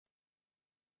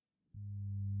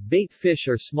Bait fish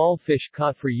are small fish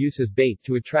caught for use as bait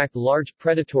to attract large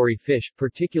predatory fish,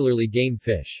 particularly game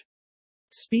fish.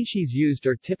 Species used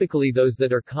are typically those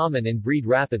that are common and breed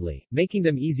rapidly, making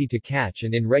them easy to catch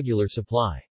and in regular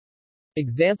supply.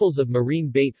 Examples of marine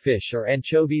bait fish are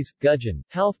anchovies, gudgeon,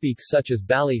 halfbeaks such as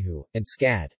ballyhoo, and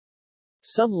scad.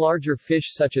 Some larger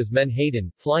fish such as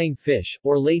menhaden, flying fish,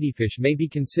 or ladyfish may be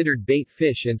considered bait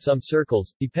fish in some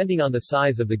circles, depending on the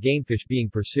size of the gamefish being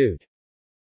pursued.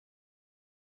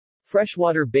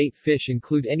 Freshwater bait fish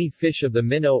include any fish of the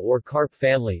minnow or carp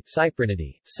family,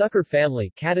 Cyprinidae, sucker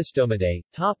family, Catastomidae,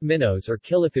 top minnows or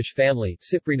killifish family,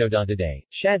 Cyprinodontidae,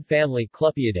 shad family,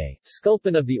 Clupeidae,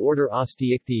 sculpin of the order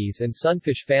Osteichthyes and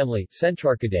sunfish family,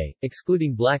 Centrarchidae,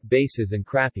 excluding black bases and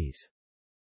crappies.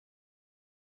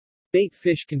 Bait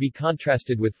fish can be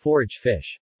contrasted with forage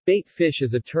fish. Bait fish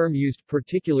is a term used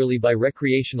particularly by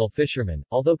recreational fishermen,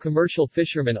 although commercial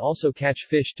fishermen also catch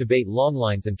fish to bait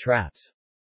longlines and traps.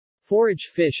 Forage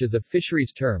fish is a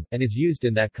fisheries term, and is used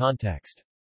in that context.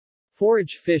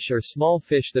 Forage fish are small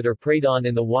fish that are preyed on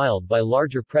in the wild by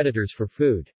larger predators for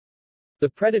food. The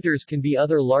predators can be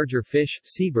other larger fish,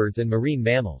 seabirds and marine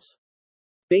mammals.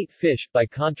 Bait fish, by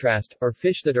contrast, are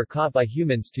fish that are caught by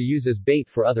humans to use as bait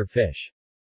for other fish.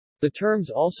 The terms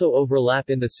also overlap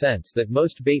in the sense that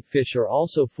most bait fish are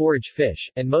also forage fish,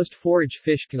 and most forage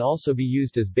fish can also be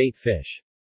used as bait fish.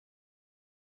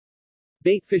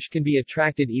 Baitfish can be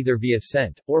attracted either via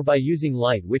scent, or by using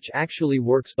light, which actually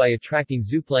works by attracting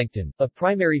zooplankton, a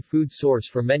primary food source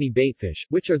for many baitfish,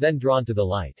 which are then drawn to the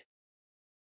light.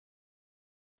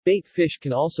 Baitfish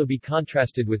can also be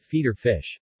contrasted with feeder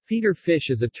fish. Feeder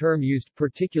fish is a term used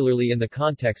particularly in the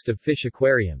context of fish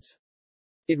aquariums.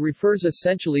 It refers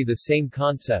essentially the same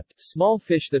concept, small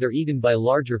fish that are eaten by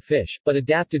larger fish, but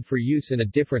adapted for use in a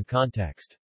different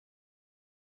context.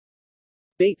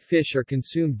 Bait fish are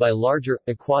consumed by larger,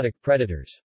 aquatic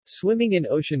predators. Swimming in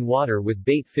ocean water with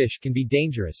bait fish can be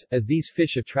dangerous, as these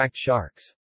fish attract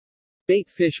sharks. Bait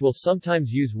fish will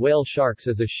sometimes use whale sharks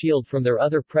as a shield from their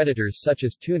other predators such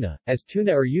as tuna, as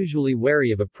tuna are usually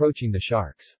wary of approaching the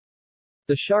sharks.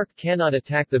 The shark cannot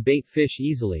attack the bait fish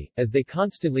easily, as they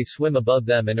constantly swim above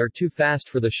them and are too fast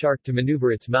for the shark to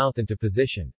maneuver its mouth into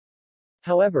position.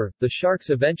 However, the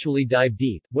sharks eventually dive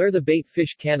deep, where the bait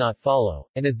fish cannot follow,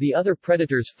 and as the other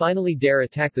predators finally dare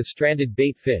attack the stranded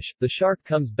bait fish, the shark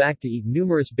comes back to eat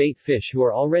numerous bait fish who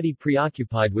are already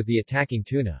preoccupied with the attacking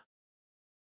tuna.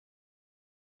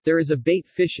 There is a bait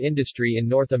fish industry in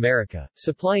North America,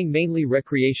 supplying mainly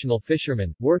recreational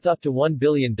fishermen, worth up to $1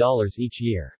 billion each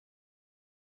year.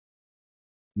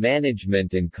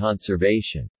 Management and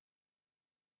conservation.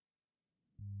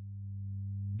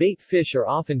 Bait fish are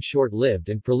often short-lived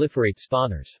and proliferate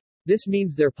spawners. This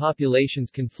means their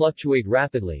populations can fluctuate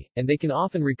rapidly, and they can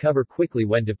often recover quickly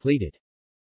when depleted.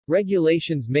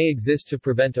 Regulations may exist to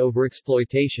prevent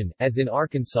overexploitation, as in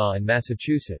Arkansas and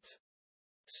Massachusetts.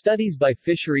 Studies by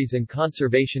fisheries and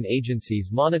conservation agencies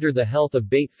monitor the health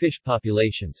of bait fish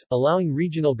populations, allowing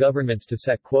regional governments to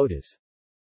set quotas.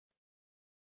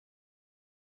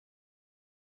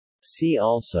 See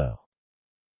also: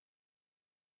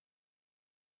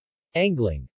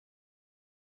 Angling.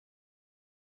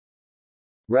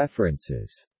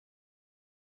 References.